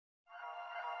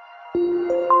പുതിയ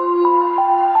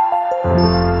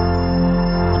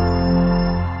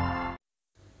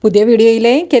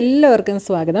വീഡിയോയിലേക്ക് എല്ലാവർക്കും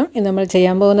സ്വാഗതം. ഇന്ന് നമ്മൾ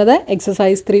ചെയ്യാൻ പോകുന്നത്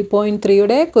എക്സസൈസ്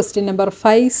 3.3യുടെ ക്വസ്റ്റ്യൻ നമ്പർ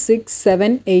 5, 6,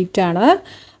 7, 8 ആണ്.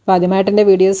 അപ്പോൾ ആദ്യമായിട്ട് എൻ്റെ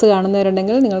വീഡിയോസ്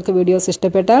കാണുന്നവരുണ്ടെങ്കിൽ നിങ്ങൾക്ക് വീഡിയോസ്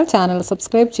ഇഷ്ടപ്പെട്ടാൽ ചാനൽ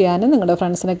സബ്സ്ക്രൈബ് ചെയ്യാനും നിങ്ങളുടെ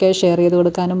ഫ്രണ്ട്സിനൊക്കെ ഷെയർ ചെയ്ത്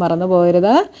കൊടുക്കാനും മറന്നു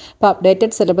പോകരുത്. അപ്പോൾ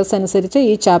അപ്ഡേറ്റഡ് സിലബസ് അനുസരിച്ച്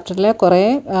ഈ ചാപ്റ്ററിലെ കുറേ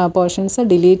പോർഷൻസ്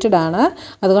ഡിലീറ്റഡ് ആണ്.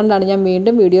 അതുകൊണ്ടാണ് ഞാൻ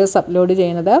വീണ്ടും വീഡിയോസ് അപ്ലോഡ്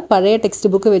ചെയ്യുന്നത്. പഴയ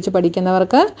ടെക്സ്റ്റ് ബുക്ക് വെച്ച്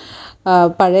പഠിക്കുന്നവർക്ക്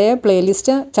പഴയ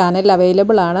പ്ലേലിസ്റ്റ് ചാനലിൽ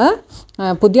അവൈലബിൾ ആണ്.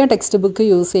 പുതിയ ടെക്സ്റ്റ് ബുക്ക്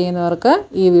യൂസ് ചെയ്യുന്നവർക്ക്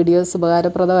ഈ വീഡിയോസ്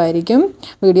ഉപകാരപ്രദമായിരിക്കും.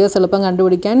 വീഡിയോസ് എളുപ്പം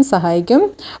കണ്ടുപിടിക്കാൻ സഹായിക്കും.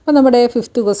 അപ്പോൾ നമ്മുടെ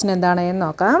 5th ക്വസ്റ്റ്യൻ എന്താണെന്ന്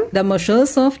നോക്കാം. The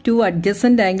measures of two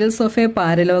adjacent angles of A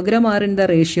parallelogram are in the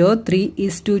ratio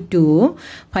 3:2.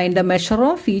 Find the measure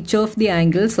of each of the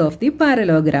angles of the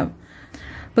parallelogram.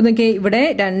 അപ്പോൾ നോക്കിയേ, ഇവിടെ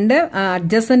രണ്ട്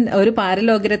അഡ്ജസന്റ് ഒരു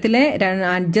പാരലോഗ്രത്തിലെ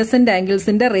അഡ്ജസന്റ്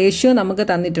ആംഗിൾസിന്റെ റേഷ്യോ നമുക്ക്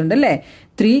തന്നിട്ടുണ്ട് അല്ലേ.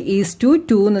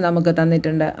 3:2 എന്ന് നമുക്ക്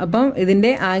തന്നിട്ടുണ്ട്. അപ്പം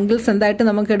ഇതിന്റെ ആംഗിൾസ്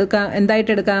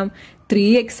എന്തായിട്ട് എടുക്കാം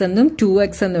 3x എന്നും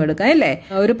 2x എന്നും എടുക്കാം അല്ലേ.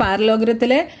 ഒരു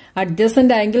പാരലോഗ്രത്തിലെ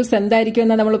അഡ്ജസന്റ് ആംഗിൾസ് എന്തായിരിക്കും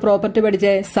എന്നാണ് നമ്മൾ പ്രോപ്പർട്ടി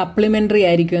പഠിച്ചേ, സപ്ലിമെന്ററി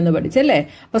ആയിരിക്കും എന്ന് പഠിച്ചല്ലേ.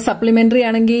 അപ്പൊ സപ്ലിമെന്ററി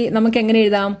ആണെങ്കിൽ നമുക്ക് എങ്ങനെ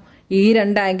എഴുതാം, ഈ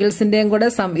രണ്ട് ആംഗിൾസിന്റെയും കൂടെ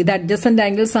ഇത് അഡ്ജസന്റ്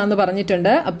ആംഗിൾസ് ആണെന്ന്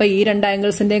പറഞ്ഞിട്ടുണ്ട്. അപ്പൊ ഈ രണ്ട്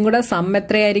ആംഗിൾസിന്റെയും കൂടെ സം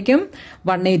എത്രയായിരിക്കും,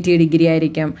 180 ഡിഗ്രി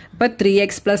ആയിരിക്കും. അപ്പൊ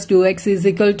 3x + 2x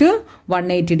 =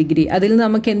 180 ഡിഗ്രി. അതിൽ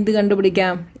നമുക്ക് എന്ത്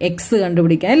കണ്ടുപിടിക്കാം, എക്സ്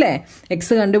കണ്ടുപിടിക്കാം അല്ലേ.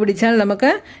 എക്സ് കണ്ടുപിടിച്ചാൽ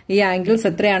നമുക്ക് ഈ ആംഗിൾസ്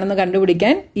എത്രയാണെന്ന്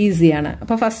കണ്ടുപിടിക്കാൻ ഈസിയാണ്.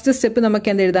 അപ്പൊ ഫസ്റ്റ് സ്റ്റെപ്പ്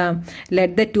നമുക്ക് എന്ത് എഴുതാം,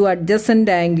 let the two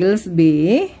adjacent angles B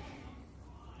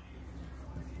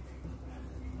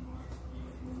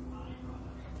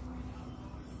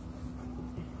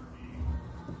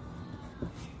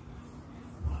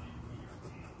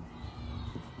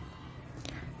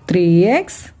 3x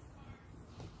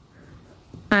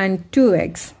and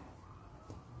 2x.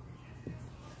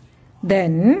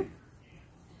 Then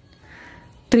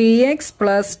 3x +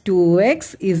 2x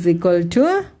 =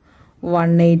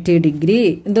 180 degree.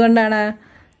 എന്തുകൊണ്ടാണ്,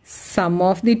 sum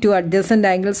of the two adjacent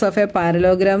angles of a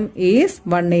parallelogram is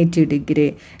 180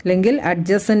 degree. അല്ലെങ്കിൽ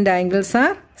adjacent angles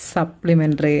are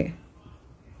supplementary.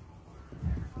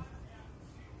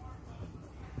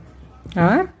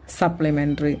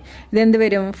 ഇതെന്ത്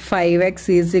വരും, 5x =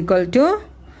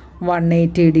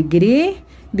 180 ഡിഗ്രി.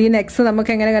 ഇതിന് X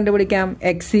നമുക്ക് എങ്ങനെ കണ്ടുപിടിക്കാം,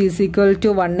 x =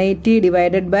 180 /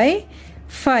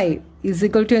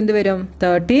 5 എന്ത് വരും,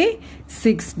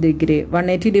 36 ഡിഗ്രി.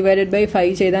 180 /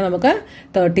 5 ചെയ്താൽ നമുക്ക്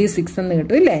 36 എന്ന്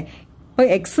കിട്ടും ഇല്ലേ. അപ്പോൾ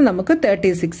എക്സ് നമുക്ക്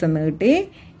 36 എന്ന് കിട്ടി.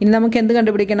 ഇനി നമുക്ക് എന്ത്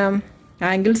കണ്ടുപിടിക്കണം,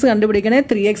 ആംഗിൾസ് കണ്ടുപിടിക്കണേ.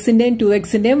 3xന്റെയും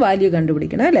 2xന്റെയും വാല്യൂ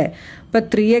കണ്ടുപിടിക്കണം അല്ലേ. അപ്പോൾ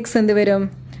 3x എന്ത് വരും,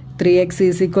 3x =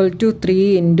 3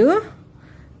 ×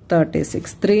 36.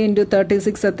 3 ×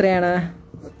 36 എത്രയാണ്,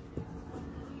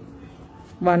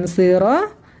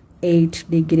 108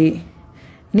 ഡിഗ്രി.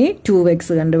 ഇനി 2x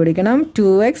കണ്ടുപിടിക്കണം.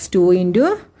 2x 2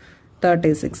 ×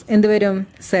 36 എന്ത് വരും,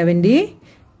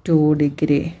 72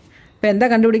 ഡിഗ്രി. അപ്പം എന്താ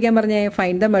കണ്ടുപിടിക്കാൻ പറഞ്ഞേ,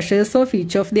 find the measures of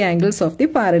each of the angles of the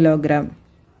parallelogram.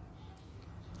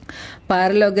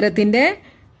 പാരലോഗ്രത്തിന്റെ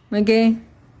നമുക്ക്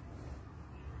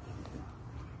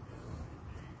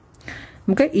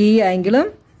ഈ ആംഗിളും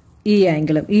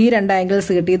ഈ രണ്ട്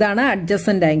ആംഗിൾസ് കിട്ടി. ഇതാണ്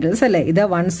അഡ്ജസന്റ് ആംഗിൾസ് അല്ലേ. ഇത്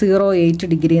 108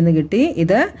 ഡിഗ്രി എന്ന് കിട്ടി,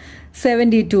 ഇത്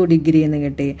 72 ഡിഗ്രി എന്ന്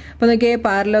കിട്ടി. അപ്പൊ നോക്കിയേ,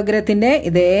 പാരലോഗ്രത്തിന്റെ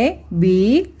ഇത്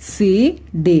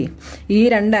ABCD ഈ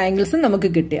രണ്ട് ആംഗിൾസും നമുക്ക്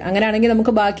കിട്ടി. അങ്ങനെയാണെങ്കിൽ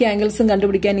നമുക്ക് ബാക്കി ആംഗിൾസും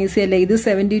കണ്ടുപിടിക്കാൻ ഈസി അല്ലേ. ഇത്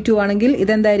 72 ആണെങ്കിൽ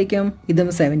ഇതെന്തായിരിക്കും, ഇതും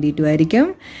 72 ആയിരിക്കും.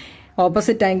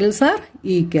 Opposite angles are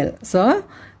equal. So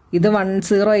ഇത്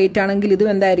 108 ആണെങ്കിൽ ഇതും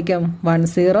എന്തായിരിക്കും,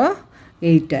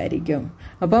 108 ആയിരിക്കും.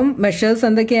 അപ്പം മെഷേഴ്സ്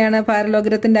എന്തൊക്കെയാണ്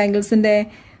പാരലോഗ്രത്തിന്റെ ആംഗിൾസിന്റെ,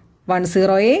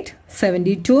 108,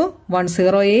 72,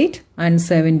 108 and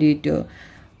 72.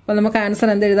 അപ്പോൾ നമുക്ക് answer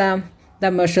എന്തെഴുതാം, the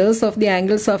measures of the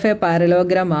angles of A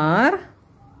parallelogram are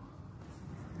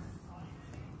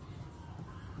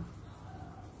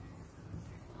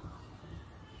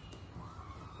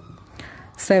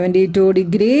 72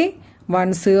 degree,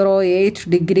 108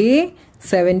 degree,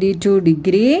 72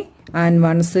 degree and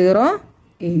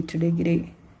 108 degree.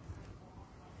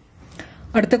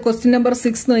 അടുത്ത ക്വസ്റ്റ്യൻ നമ്പർ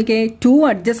 6 നോക്കിയേ. To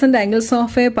adjacent angles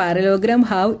of A parallelogram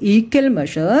have equal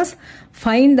measures.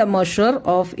 Find the measure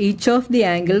of each of the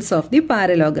angles of the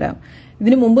parallelogram.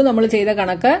 ഇതിനു മുമ്പ് നമ്മൾ ചെയ്ത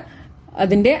കണക്ക്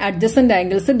അതിന്റെ adjacent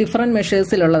angles different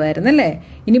മെഷേഴ്സിലുള്ളതായിരുന്നു അല്ലേ.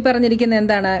 ഇനി പറഞ്ഞിരിക്കുന്നത്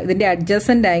എന്താണ്, ഇതിന്റെ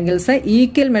അഡ്ജസന്റ് ആംഗിൾസ്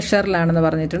ഈക്വൽ മെഷറിലാണെന്ന്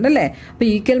പറഞ്ഞിട്ടുണ്ട് അല്ലേ. അപ്പൊ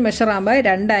ഈക്വൽ മെഷർ ആകുമ്പോൾ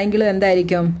രണ്ട് ആംഗിളും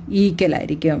എന്തായിരിക്കും, ഈക്വൽ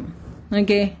ആയിരിക്കും.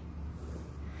 ഓക്കെ,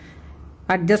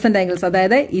 അഡ്ജസന്റ് ആംഗിൾസ്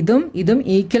അതായത് ഇതും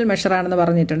ഈക്വൽ മെഷർ ആണെന്ന്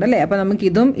പറഞ്ഞിട്ടുണ്ട് അല്ലേ. അപ്പൊ നമുക്ക്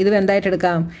ഇതും എന്തായിട്ട്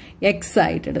എടുക്കാം, എക്സ്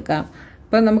ആയിട്ട് എടുക്കാം.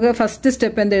 അപ്പൊ നമുക്ക് first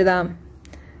step എന്തെഴുതാം,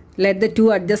 let the two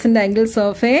adjacent angles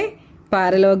of A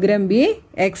parallelogram B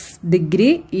X degree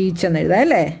each എന്ന് എഴുതാം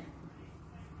അല്ലേ.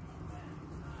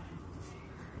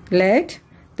 let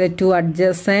the two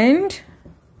adjacent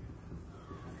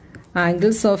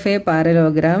angles of a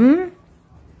parallelogram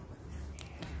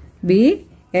be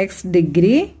x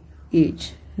degree each.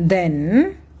 Then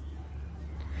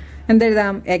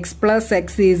എന്തെഴുതാം? X plus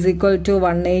X is equal to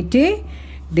 180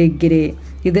 degree.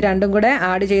 ഇത് രണ്ടും കൂടെ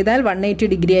add ചെയ്താൽ 180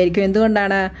 degree ആയിരിക്കും.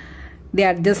 എന്തുകൊണ്ടാണ്? The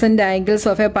adjacent angles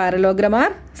of A parallelogram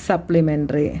are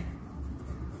supplementary.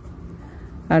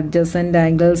 adjacent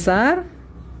angles are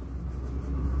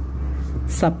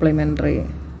supplementary.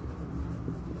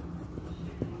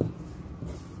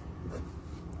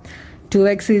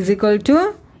 2x is equal to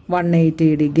 180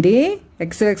 degree.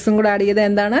 X കൂടെ add ചെയ്ത്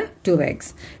എന്താണ്? 2x.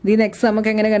 ഇതിന് x നമുക്ക്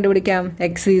എങ്ങനെ കണ്ടുപിടിക്കാം?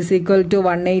 x is equal to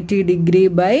 180 degree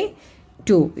by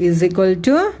 2 is equal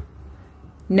to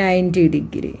 90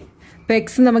 degree. അപ്പോൾ x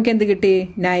നമുക്ക് എന്ത് കിട്ടി?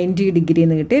 90 ഡിഗ്രി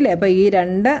എന്ന് കിട്ടി അല്ലേ? അപ്പോൾ ഈ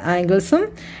രണ്ട് ആംഗിൾസും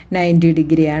 90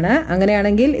 ഡിഗ്രിയാണ്.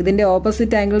 അങ്ങനെയാണെങ്കിൽ ഇതിൻ്റെ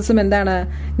ഓപ്പോസിറ്റ് ആംഗിൾസും എന്താണ്?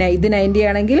 ഇത് 90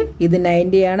 ആണെങ്കിൽ ഇത്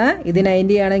 90 ആണ്, ഇത്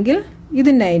 90 ആണെങ്കിൽ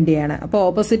ഇത് 90 ആണ്. അപ്പോൾ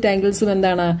ഓപ്പോസിറ്റ് ആംഗിൾസും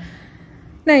എന്താണ്?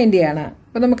 90 ആണ്.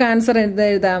 അപ്പോൾ നമുക്ക് ആൻസർ എന്ത്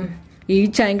എഴുതാം?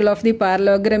 Each angle of the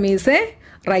parallelogram is A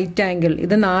right angle.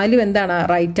 ഇത് നാലും എന്താണ്?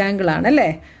 റൈറ്റ് ആംഗിൾ ആണ് അല്ലേ?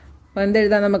 അപ്പോൾ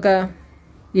എന്തെഴുതാം നമുക്ക്?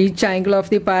 Each angle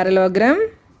of the parallelogram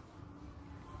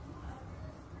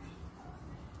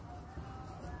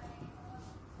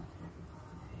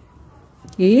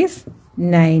is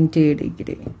 90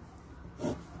 degree.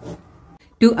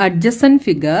 To adjacent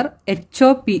figure,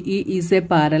 HOPE is a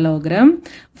parallelogram.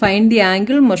 Find the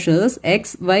angle measures x,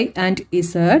 y and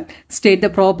z. State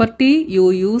the property you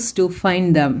use to find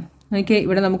them. Okay,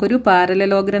 ഇവിടെ നമുക്കൊരു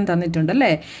parallelogram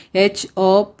തന്നിട്ടുണ്ടല്ലേ?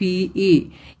 HOPE.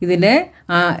 ഇതിലെ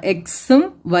എക്സും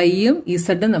വൈയും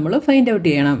ഇസഡും നമ്മൾ find out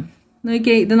ചെയ്യണം.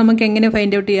 നോക്കിയേ, ഇത് നമുക്ക് എങ്ങനെ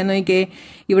ഫൈൻഡ് ഔട്ട് ചെയ്യാൻ? നോക്കിയേ,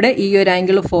 ഇവിടെ ഈ ഒരു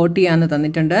ആംഗിൾ 40 ആണെന്ന്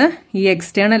തന്നിട്ടുണ്ട്, ഈ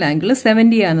എക്സ്റ്റേണൽ ആംഗിൾ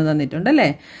 70 ആണെന്ന് തന്നിട്ടുണ്ട് അല്ലേ?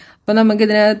 അപ്പോൾ നമുക്ക്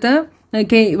ഇതിനകത്ത്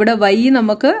നോക്കിയേ, ഇവിടെ വൈ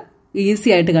നമുക്ക് ഈസി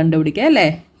ആയിട്ട് കണ്ടുപിടിക്കാം അല്ലേ?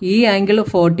 ഈ ആംഗിൾ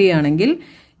 40 ആണെങ്കിൽ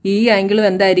ഈ ആംഗിൾ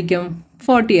എന്തായിരിക്കും?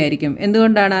 40 ആയിരിക്കും.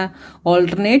 എന്തുകൊണ്ടാണ്?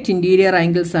 ഓൾട്ടർനേറ്റ് ഇന്റീരിയർ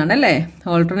ആംഗിൾസ് ആണ് അല്ലേ?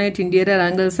 Alternate interior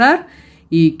angles are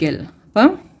equal.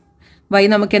 അപ്പം വൈ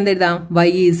നമുക്ക് എന്തെഴുതാം? വൈ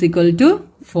ഈസ് ഈക്വൽ ടു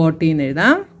 40 എന്ന്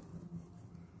എഴുതാം.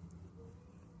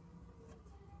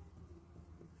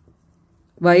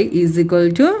 y is equal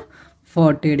to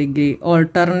 40 degree.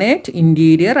 Alternate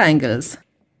interior angles.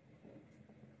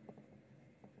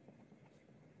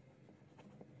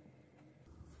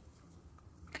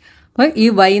 അപ്പോൾ ഈ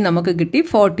y നമുക്ക് കിട്ടി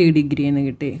 40 ഡിഗ്രി എന്ന്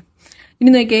കിട്ടി.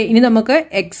 ഇനി നോക്കിയേ, ഇനി നമുക്ക്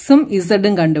എക്സും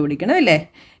ഇസഡും കണ്ടുപിടിക്കണം അല്ലേ?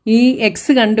 ഈ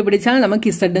എക്സ് കണ്ടുപിടിച്ചാൽ നമുക്ക്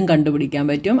ഇസഡും കണ്ടുപിടിക്കാൻ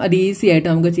പറ്റും. അത് ഈസി ആയിട്ട്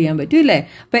നമുക്ക് ചെയ്യാൻ പറ്റും അല്ലേ?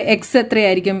 അപ്പോൾ എക്സ്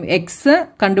എത്രയായിരിക്കും? എക്സ്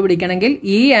കണ്ടുപിടിക്കണമെങ്കിൽ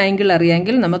ഈ ആംഗിൾ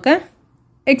അറിയാമെങ്കിൽ നമുക്ക്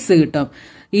എക്സ് കിട്ടും.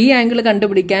 ഈ ആംഗിൾ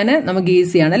കണ്ടുപിടിക്കാൻ നമുക്ക്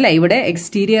ഈസിയാണ് അല്ലേ? ഇവിടെ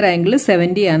എക്സ്റ്റീരിയർ ആംഗിൾ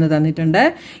 70 ആണെന്ന് തന്നിട്ടുണ്ട്.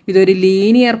 ഇതൊരു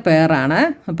ലീനിയർ പെയർ ആണ്.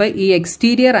 അപ്പോൾ ഈ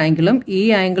എക്സ്റ്റീരിയർ ആംഗിളും ഈ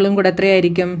ആംഗിളും കൂടെ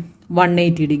എത്രയായിരിക്കും?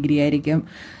 180 ഡിഗ്രി ആയിരിക്കും.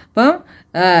 അപ്പം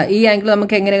ഈ ആംഗിൾ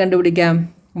നമുക്ക് എങ്ങനെ കണ്ടുപിടിക്കാം?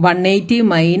 180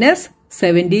 മൈനസ്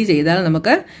 70 ചെയ്താൽ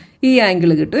നമുക്ക് ഈ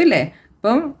ആംഗിൾ കിട്ടും അല്ലേ?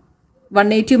 അപ്പം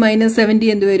 180 മൈനസ് 70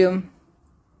 എന്ത് വരും?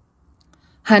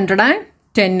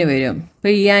 110 വരും.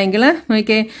 അപ്പോൾ ഈ ആംഗിൾ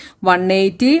നോക്കിയേ,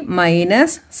 180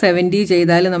 മൈനസ് 70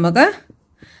 ചെയ്താൽ നമുക്ക്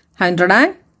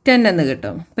 110 എന്ന്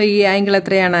കിട്ടും. അപ്പോൾ ഈ ആംഗിൾ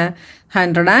എത്രയാണ്?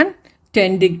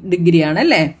 110 ഡിഗ്രി ആണ്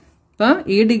അല്ലേ? അപ്പോൾ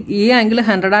ഈ ആംഗിൾ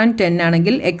 110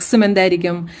 ആണെങ്കിൽ എക്സും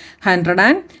എന്തായിരിക്കും?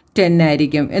 110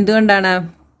 ആയിരിക്കും. എന്തുകൊണ്ടാണ്?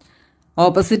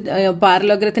 ഓപ്പോസിറ്റ്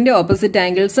പാരലോഗ്രത്തിന്റെ ഓപ്പോസിറ്റ്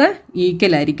ആംഗിൾസ്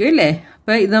ഈക്വൽ ആയിരിക്കും അല്ലേ?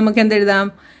 അപ്പോൾ ഇത് നമുക്ക് എന്തെഴുതാം?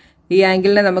 ഈ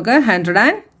ആംഗിളിനെ നമുക്ക്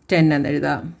 110 എന്ന്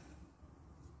എഴുതാം.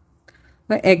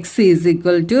 x is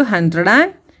equal to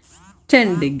 110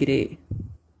 degree.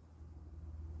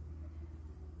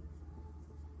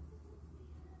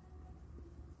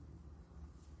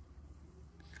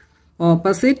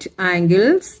 Opposite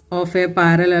angles of a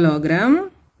parallelogram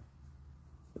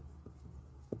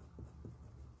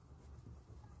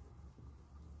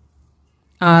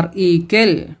are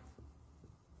equal.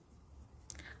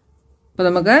 അപ്പോൾ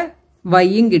നമുക്ക്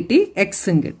വൈയും കിട്ടി,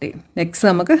 എക്സും കിട്ടി. എക്സ്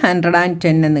നമുക്ക്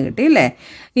 110 എന്ന് കിട്ടി അല്ലേ?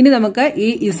 ഇനി നമുക്ക് ഈ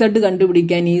ഇസഡ്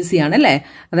കണ്ടുപിടിക്കാൻ ഈസിയാണ് അല്ലേ?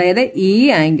 അതായത് ഈ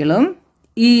ആംഗിളും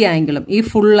ഈ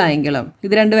ഫുൾ ആംഗിളും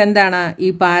ഇത് രണ്ടും എന്താണ്? ഈ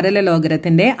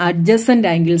പാരലലോഗ്രത്തിന്റെ അഡ്ജസന്റ്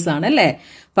ആംഗിൾസ് ആണ് അല്ലേ?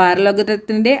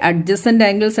 പാരലോഗ്രത്തിന്റെ അഡ്ജസന്റ്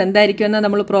ആംഗിൾസ് എന്തായിരിക്കും എന്ന്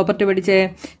നമ്മൾ പ്രോപ്പർട്ടി പഠിച്ചേ?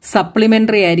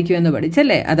 സപ്ലിമെന്ററി ആയിരിക്കും എന്ന്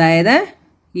പഠിച്ചല്ലേ? അതായത്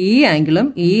ഈ ആംഗിളും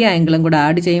കൂടെ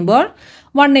ആഡ് ചെയ്യുമ്പോൾ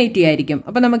 180 ആയിരിക്കും.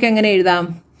 അപ്പൊ നമുക്ക് എങ്ങനെ എഴുതാം?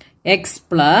 X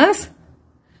plus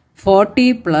 40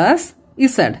 plus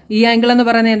Z. ഈ ആംഗിൾ എന്ന്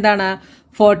പറയുന്നത് എന്താണ്?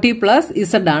 40 പ്ലസ്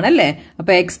ഇസഡ് ആണല്ലേ?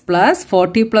 അപ്പൊ X plus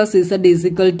 40 plus Z is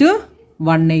equal to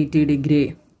 180 degree.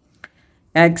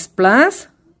 X plus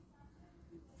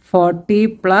 40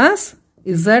 plus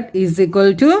Z is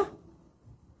equal to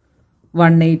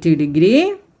 180 degree.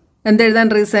 എന്തെഴുതാൻ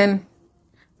reason?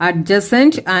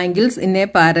 adjacent angles in a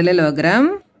parallelogram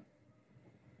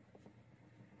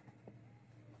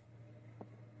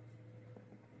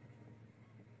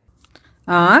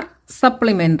are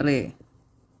supplementary.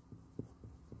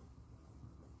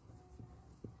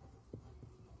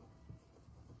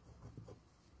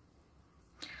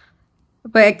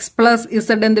 അപ്പോൾ x plus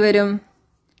Z എന്ത് വരും?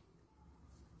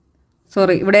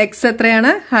 Sorry, ഇവിടെ X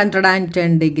എത്രയാണ്?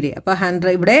 110 degree. അപ്പോൾ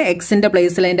 100 ഇവിടെ എക്സിൻ്റെ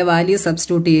പ്ലേസിൽ അതിൻ്റെ വാല്യൂ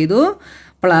സബ്സ്റ്റിറ്റ്യൂട്ട് ചെയ്തു.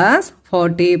 Plus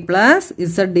 40 plus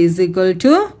Z is equal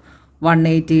to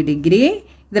 180 degree.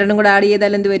 ഇത് രണ്ടും കൂടെ ആഡ്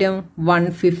ചെയ്താൽ എന്ത് വരും?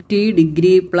 150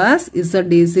 degree plus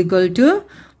Z is equal to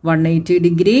 180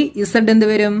 degree. Z എന്ത്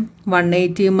വരും?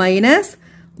 180 minus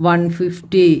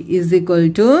 150 is equal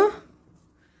to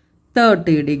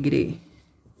 30 degree.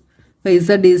 അപ്പോൾ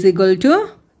Z is equal to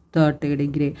 30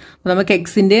 degree. അപ്പോൾ നമുക്ക്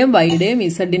എക്സിൻ്റെയും വൈയുടെയും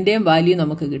ഇസഡിൻ്റെയും വാല്യൂ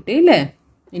നമുക്ക് കിട്ടി അല്ലേ?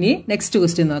 ഇനി നെക്സ്റ്റ്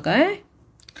ക്വസ്റ്റ്യൻ നോക്കാം.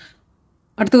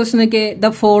 അടുത്ത ക്വസ്റ്റ്യൻ നോക്കിയേ. The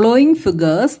following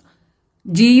figures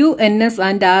GUNS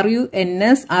and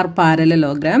RUNS are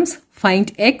parallelograms. Find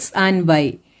X and Y.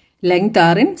 Length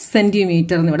are in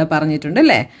centimeter എന്ന് ഇവിടെ പറഞ്ഞിട്ടുണ്ട്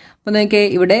അല്ലേ? അപ്പോൾ നോക്കിയേ,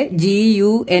 ഇവിടെ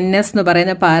GUNS എന്ന്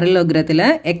പറയുന്ന പാരലോഗ്രത്തിൽ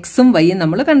എക്സും വൈയും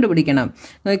നമ്മൾ കണ്ടുപിടിക്കണം.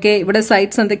 നോക്കിയേ, ഇവിടെ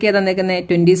സൈഡ്സ് എന്തൊക്കെയാണ് തന്നേക്കുന്നത്?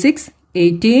 26,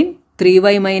 18,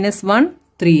 3y - 1,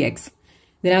 3x.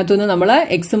 ഇതിനകത്തുനിന്ന് നമ്മൾ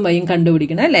എക്സും വൈയും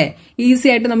കണ്ടുപിടിക്കണം അല്ലേ? ഈസി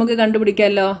ആയിട്ട് നമുക്ക്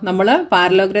കണ്ടുപിടിക്കാമല്ലോ. നമ്മൾ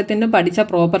പാരലോഗ്രത്തിന്റെ പഠിച്ച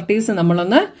പ്രോപ്പർട്ടീസ്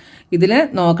നമ്മളൊന്ന് ഇതിൽ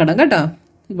നോക്കണം കേട്ടോ.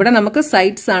 ഇവിടെ നമുക്ക്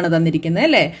സൈഡ്സ് ആണ് തന്നിരിക്കുന്നത്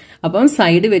അല്ലേ? അപ്പം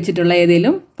സൈഡ് വെച്ചിട്ടുള്ള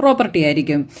ഏതെങ്കിലും പ്രോപ്പർട്ടി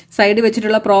ആയിരിക്കും. സൈഡ്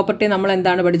വെച്ചിട്ടുള്ള പ്രോപ്പർട്ടി നമ്മൾ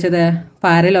എന്താണ് പഠിച്ചത്?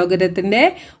 പാരലോഗ്രത്തിന്റെ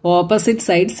ഓപ്പോസിറ്റ്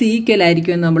സൈഡ്സ് ഈക്വൽ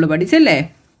ആയിരിക്കും എന്ന് നമ്മൾ പഠിച്ചല്ലേ?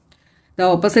 The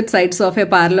opposite sides of A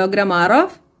parallelogram are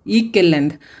of equal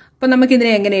length. അപ്പൊ നമുക്ക്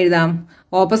ഇതിനെ എങ്ങനെ എഴുതാം?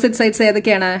 ഓപ്പോസിറ്റ് സൈഡ്സ്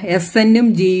ഏതൊക്കെയാണ്? SNഉം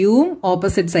GUവും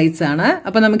ഓപ്പോസിറ്റ് സൈഡ്സ് ആണ്.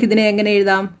 അപ്പൊ നമുക്ക് ഇതിനെ എങ്ങനെ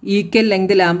എഴുതാം? Equal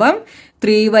ലെങ്തിലാകുമ്പം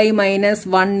 3y -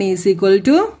 1 is equal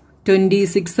to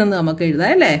 26 എന്ന് നമുക്ക്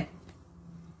എഴുതാം അല്ലേ?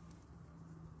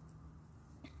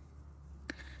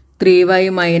 3y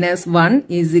 - 1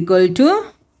 is equal to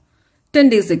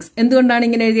 26. എന്തുകൊണ്ടാണ്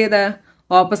ഇങ്ങനെ എഴുതിയത്?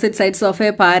 Opposite sides of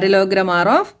A parallelogram are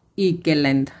of equal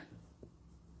length.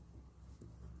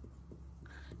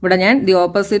 ഇവിടെ ഞാൻ the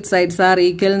opposite sides are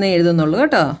equal എന്ന് എഴുതുന്നുള്ളൂ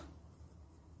കേട്ടോ.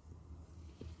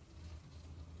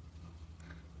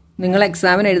 നിങ്ങൾ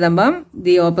എക്സാമിന് എഴുതുമ്പം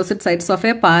the opposite sides of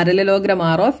A parallelogram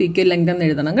are of equal length എന്ന്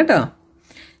എഴുതണം കേട്ടോ.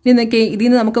 ഇനി നോക്കി, ഇതിൽ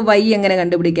നിന്ന് നമുക്ക് y എങ്ങനെ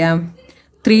കണ്ടുപിടിക്കാം?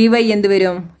 3y എന്ത്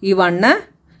വരും? ഈ 1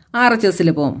 RHSൽ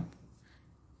പോകും.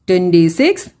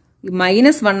 26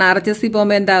 -1 RHSൽ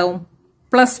പോകുമ്പോൾ എന്താവും?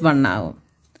 +1 ആവും.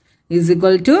 Is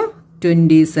equal to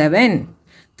 27.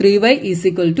 3y is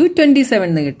equal to 27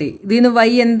 എന്ന് കിട്ടി. ഇതിൽ നിന്ന്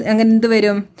y അങ്ങനെ എന്ത്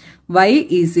വരും? y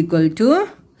is equal to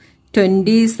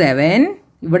 27.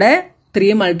 ഇവിടെ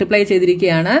 3 മൾട്ടിപ്ലൈ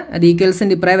ചെയ്തിരിക്കുകയാണ്. അത്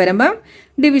ഈക്വൽസിൻ്റെ ഇപ്പറേ വരുമ്പം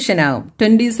ഡിവിഷൻ ആവും.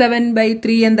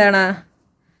 27/3 എന്താണ്?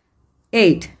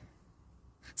 8.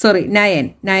 സോറി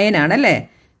 9 ആണല്ലേ?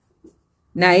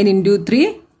 9 × 3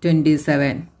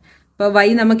 27. അപ്പോൾ y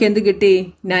നമുക്ക് എന്ത് കിട്ടി?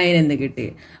 9 എന്ന് കിട്ടി.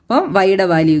 അപ്പം വൈയുടെ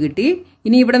വാല്യൂ കിട്ടി.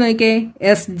 ഇനി ഇവിടെ നോക്കിയേ,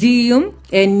 SGയും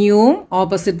NUവും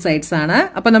ഓപ്പോസിറ്റ് സൈഡ്സ് ആണ്.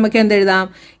 അപ്പം നമുക്ക് എന്തെഴുതാം?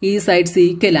 ഈ സൈഡ്സ്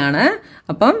ഈക്വൽ ആണ്.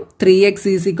 അപ്പം 3x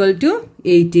ഈസ് ഈക്വൽ ടു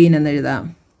 18 എന്ന് എഴുതാം.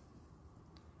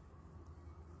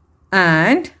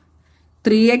 And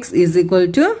 3x is equal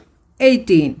to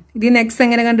 18. ഇതിന് x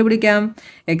എങ്ങനെ കണ്ടുപിടിക്കാം?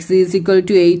 x is equal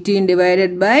to 18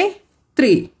 divided by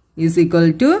 3 is equal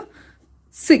to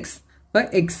 6. അപ്പോൾ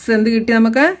x എന്ത് കിട്ടി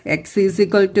നമുക്ക്? x is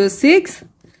equal to 6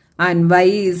 and y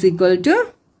is equal to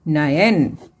 9.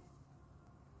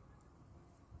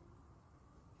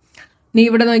 ഇനി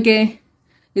ഇവിടെ നോക്കിയേ,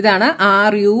 ഇതാണ്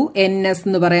RUNS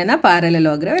എന്ന് പറയുന്ന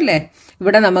പാരലലോഗ്രാം അല്ലേ?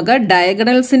 ഇവിടെ നമുക്ക്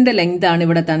ഡയഗണൽസിന്റെ ലെങ്ത് ആണ്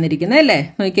ഇവിടെ തന്നിരിക്കുന്നത് അല്ലേ?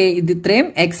 നോക്കിയേ, ഇത് ഇത്രയും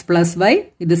x + y,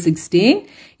 ഇത് 16,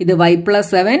 ഇത് y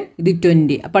 + 7, ഇത്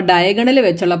 20. അപ്പൊ ഡയഗണൽ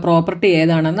വെച്ചുള്ള പ്രോപ്പർട്ടി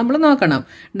ഏതാണെന്ന് നമ്മൾ നോക്കണം.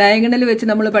 ഡയഗണൽ വെച്ച്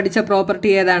നമ്മൾ പഠിച്ച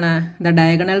പ്രോപ്പർട്ടി ഏതാണ്? The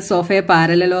diagonals of A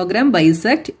parallelogram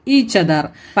bisect each other.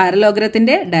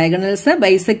 പാരലോഗ്രത്തിന്റെ diagonals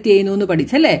bisect ചെയ്യുന്നു എന്ന്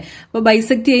പഠിച്ചല്ലേ? അപ്പൊ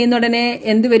ബൈസെക്ട് ചെയ്യുന്ന ഉടനെ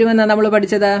എന്ത് വരുമെന്നാണ് നമ്മൾ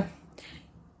പഠിച്ചത്?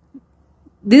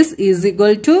 This is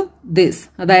equal to this.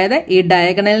 അതായത് ഈ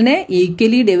ഡയഗണലിനെ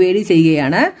ഈക്വലി ഡിവൈഡ്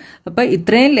ചെയ്യുകയാണ്. അപ്പൊ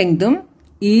ഇത്രയും ലെങ്തും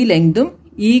ഈ ലെങ്തും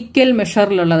ഈക്വൽ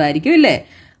മെഷറിലുള്ളതായിരിക്കും ഇല്ലേ?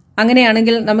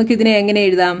 അങ്ങനെയാണെങ്കിൽ നമുക്ക് ഇതിനെ എങ്ങനെ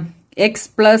എഴുതാം? x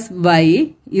 + y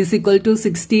is equal to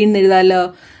 16 എന്ന് എഴുതാമല്ലോ.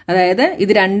 അതായത്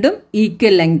ഇത് രണ്ടും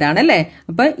ഈക്വൽ ലെങ്ത് ആണ് അല്ലേ?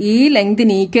 അപ്പൊ ഈ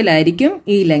ലെങ്തിന് ഈക്വൽ ആയിരിക്കും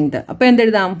ഈ ലെങ്ത്. അപ്പൊ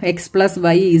എന്തെഴുതാം? x +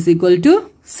 y is equal to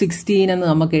 16 എന്ന്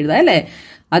നമുക്ക് എഴുതാം അല്ലേ?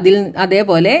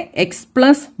 അതേപോലെ x +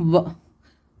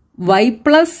 y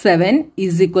 + 7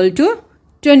 is equal to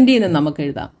 20 എന്ന് നമുക്ക്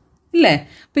എഴുതാം ഇല്ലേ?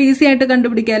 അപ്പൊ ഈസി ആയിട്ട്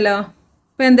കണ്ടുപിടിക്കാമല്ലോ.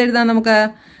 അപ്പൊ എന്തെഴുതാം നമുക്ക്?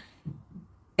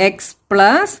 x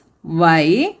 + y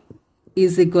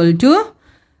is equal to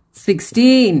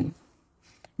 16.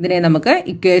 ഇതിനെ നമുക്ക്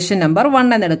ഇക്വേഷൻ നമ്പർ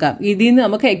 1 എന്നെടുക്കാം. ഇതിൽ നിന്ന്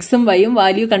നമുക്ക് എക്സും വൈയും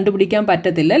വാല്യൂ കണ്ടുപിടിക്കാൻ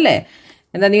പറ്റത്തില്ല അല്ലേ?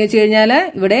 എന്താണെന്ന് ചോദിച്ചു കഴിഞ്ഞാൽ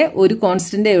ഇവിടെ ഒരു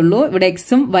കോൺസ്റ്റന്റേ ഉള്ളൂ, ഇവിടെ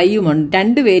എക്സും വൈയും ഉണ്ട്,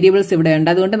 2 വേരിയബിൾസ് ഇവിടെ ഉണ്ട്.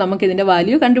 അതുകൊണ്ട് നമുക്ക് ഇതിന്റെ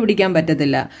വാല്യൂ കണ്ടുപിടിക്കാൻ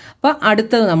പറ്റത്തില്ല. അപ്പോൾ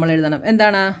അടുത്തത് നമ്മൾ എഴുതണം.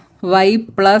 എന്താണ്? y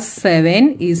 + 7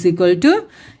 =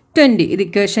 20. ഇത്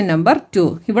ഇക്വേഷൻ നമ്പർ 2.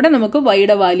 ഇവിടെ നമുക്ക്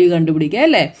വൈയുടെ വാല്യൂ കണ്ടുപിടിക്കാം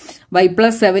അല്ലേ? y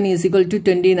 + 7 =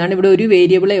 20 എന്നാണ്. ഇവിടെ ഒരു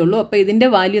വേരിയബിളേ ഉള്ളൂ. അപ്പോൾ ഇതിന്റെ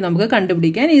വാല്യൂ നമുക്ക്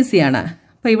കണ്ടുപിടിക്കാൻ ഈസിയാണ്.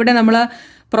 അപ്പോൾ ഇവിടെ നമ്മൾ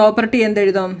property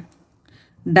എന്തെഴുതും?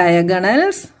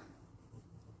 Diagonals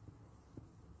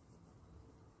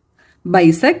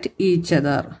bisect each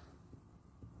other.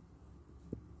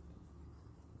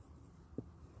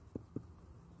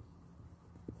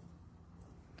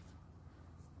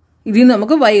 ഇതിൽ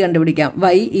നമുക്ക് y കണ്ടുപിടിക്കാം.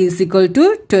 y =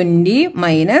 20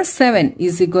 - 7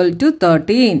 =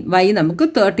 13. y നമുക്ക്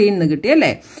 13 എന്ന് കിട്ടി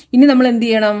അല്ലേ? ഇനി നമ്മൾ എന്ത്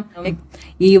ചെയ്യണം?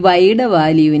 ഈ yയുടെ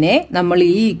വാല്യൂവിനെ നമ്മൾ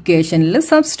ഈ ഇക്വേഷനിൽ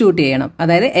സബ്സ്റ്റിറ്റ്യൂട്ട് ചെയ്യണം.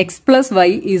 അതായത് x + y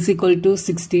 =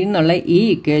 16 എന്നുള്ള ഈ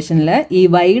ഇക്വേഷനിൽ ഈ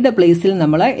yയുടെ പ്ലേസിൽ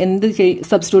നമ്മൾ എന്ത്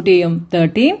സബ്സ്റ്റിറ്റ്യൂട്ട് ചെയ്യും?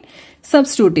 13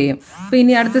 സബ്സ്റ്റിറ്റ്യൂട്ട് ചെയ്യും. അപ്പൊ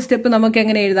ഇനി അടുത്ത സ്റ്റെപ്പ് നമുക്ക്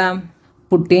എങ്ങനെ എഴുതാം?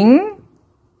 Putting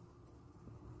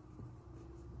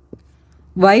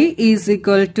y =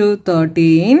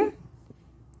 13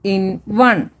 in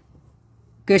 1.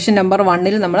 Question number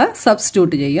 1ൽ നമ്മൾ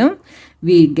സബ്സ്റ്റിറ്റ്യൂട്ട് ചെയ്യും.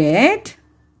 വി ഗെറ്റ്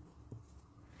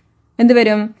എന്ത്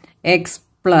വരും? എക്സ്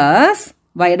പ്ലസ്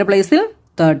വൈയുടെ പ്ലേസിൽ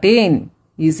 13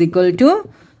 =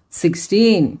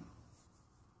 16.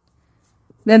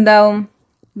 ഇതെന്താവും?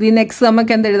 ഇതിന് എക്സ്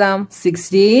നമുക്ക് എന്തെഴുതാം?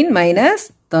 16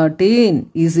 - 13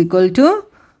 =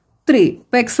 3.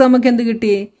 ഇപ്പൊ എക്സ് നമുക്ക് എന്ത്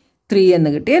കിട്ടി? 3 എന്ന്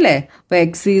കിട്ടി അല്ലേ? അപ്പൊ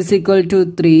x =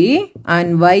 3 and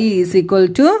y =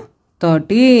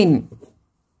 13.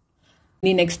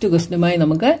 ഇനി നെക്സ്റ്റ് ക്വസ്റ്റ്യനുമായി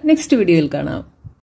നമുക്ക് നെക്സ്റ്റ് വീഡിയോയിൽ കാണാം.